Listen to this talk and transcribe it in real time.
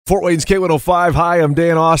Fort Wayne's K105. Hi, I'm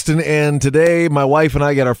Dan Austin, and today my wife and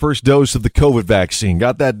I got our first dose of the COVID vaccine.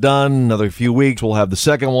 Got that done. Another few weeks, we'll have the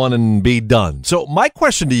second one and be done. So my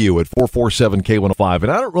question to you at 447-K105,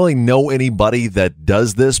 and I don't really know anybody that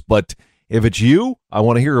does this, but if it's you, I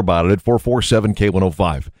want to hear about it at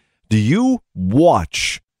 447-K105. Do you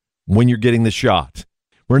watch when you're getting the shot?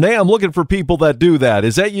 Renee, I'm looking for people that do that.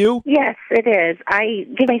 Is that you? Yes, it is. I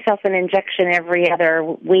give myself an injection every other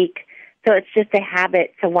week, so it's just a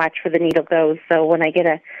habit to watch where the needle goes. So when I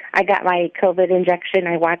got my COVID injection,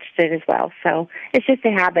 I watched it as well. So it's just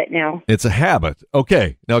a habit now. It's a habit.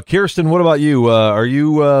 Okay. Now, Kirsten, what about you? Are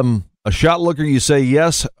you a shot looker? You say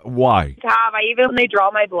yes. Why? I even when they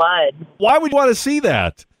draw my blood. Why would you want to see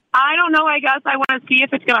that? I don't know. I guess I want to see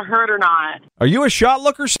if it's going to hurt or not. Are you a shot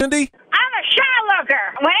looker, Cindy? I'm a shot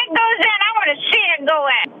looker. When it goes in, I want to see it go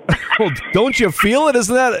in. Well, don't you feel it?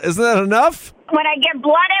 Isn't that enough? When I get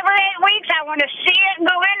blood every 8 weeks, I want to see it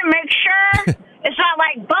go in and make sure it's not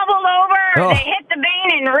like bubbled over or they hit the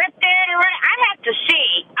vein and ripped it. I have to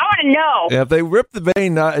see. I want to know. Yeah, if they rip the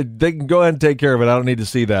vein, they can go ahead and take care of it. I don't need to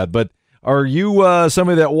see that. But are you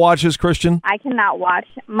somebody that watches, Christian? I cannot watch.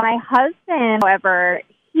 My husband, however,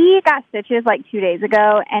 he got stitches like 2 days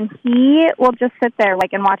ago, and he will just sit there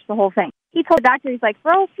and watch the whole thing. He told the doctor, he's like,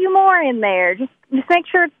 throw a few more in there. Just make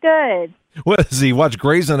sure it's good. What, does he watch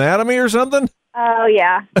Grey's Anatomy or something? Oh,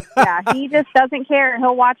 yeah. Yeah, he just doesn't care.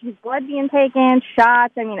 He'll watch his blood being taken,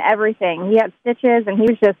 shots, everything. He had stitches, and he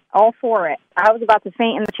was just all for it. I was about to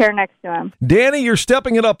faint in the chair next to him. Danny, you're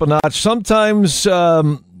stepping it up a notch. Sometimes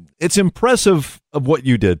it's impressive of what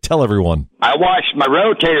you did. Tell everyone. I watched my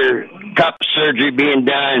rotator cuff surgery being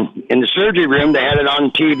done in the surgery room. They had it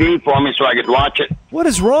on TV for me so I could watch it. What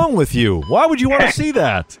is wrong with you? Why would you want to see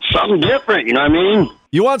that? Something different, you know what I mean?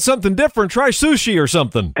 You want something different? Try sushi or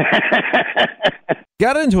something.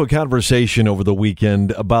 Got into a conversation over the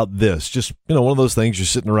weekend about this. Just, one of those things you're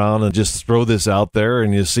sitting around and just throw this out there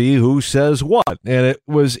and you see who says what. And it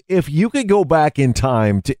was, if you could go back in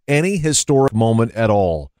time to any historic moment at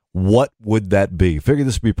all, what would that be? Figured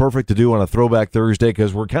this would be perfect to do on a Throwback Thursday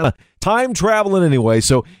because we're kind of time traveling anyway.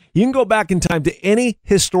 So you can go back in time to any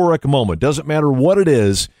historic moment. Doesn't matter what it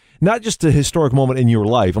is. Not just a historic moment in your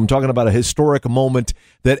life. I'm talking about a historic moment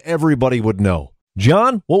that everybody would know.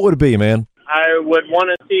 John, what would it be, man? I would want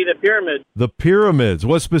to see the pyramids. The pyramids.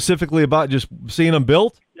 What specifically about just seeing them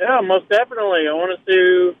built? Yeah, most definitely. I want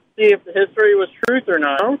to see if the history was truth or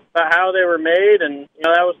not, about how they were made, and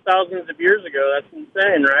that was thousands of years ago. That's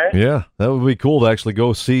insane, right? Yeah, that would be cool to actually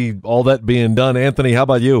go see all that being done. Anthony, how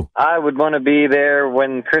about you? I would want to be there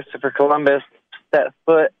when Christopher Columbus set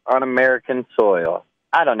foot on American soil.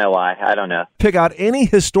 I don't know why. I don't know. Pick out any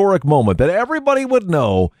historic moment that everybody would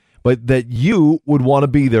know, but that you would want to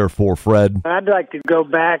be there for, Fred. I'd like to go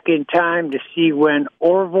back in time to see when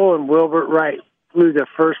Orville and Wilbur Wright flew the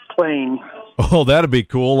first plane. Oh, that'd be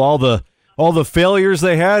cool. All the failures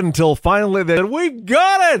they had until finally they said, we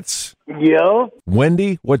got it! Yeah.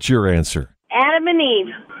 Wendy, what's your answer? Adam and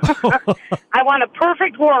Eve. I want a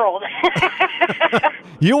perfect world.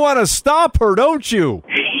 You want to stop her, don't you?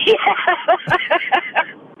 Yeah.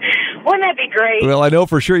 Wouldn't that be great? Well, I know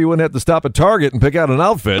for sure you wouldn't have to stop at Target and pick out an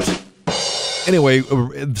outfit. Anyway,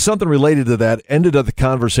 something related to that ended up the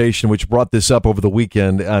conversation, which brought this up over the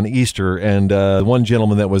weekend on Easter, and one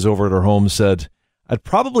gentleman that was over at our home said, I'd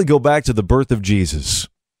probably go back to the birth of Jesus.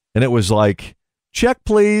 And it was like, check,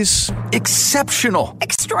 please. Exceptional.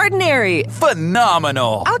 Extraordinary.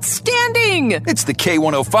 Phenomenal. Outstanding. It's the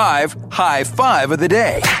K105 High Five of the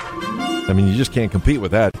Day. I mean, you just can't compete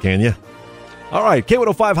with that, can you? All right,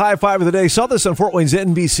 K105 High Five of the Day. Saw this on Fort Wayne's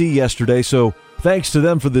NBC yesterday, so thanks to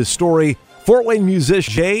them for this story. Fort Wayne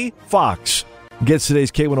musician Jay Fox gets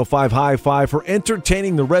today's K105 High Five for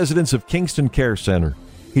entertaining the residents of Kingston Care Center.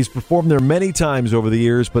 He's performed there many times over the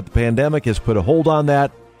years, but the pandemic has put a hold on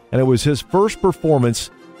that, and it was his first performance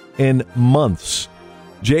in months.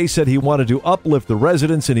 Jay said he wanted to uplift the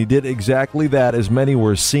residents, and he did exactly that, as many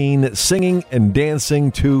were seen singing and dancing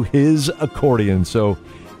to his accordion. So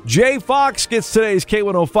Jay Fox gets today's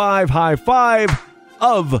K105 High Five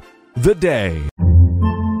of the Day.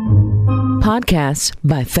 Podcasts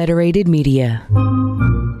by Federated Media.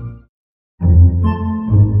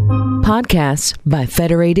 Podcasts by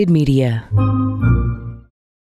Federated Media.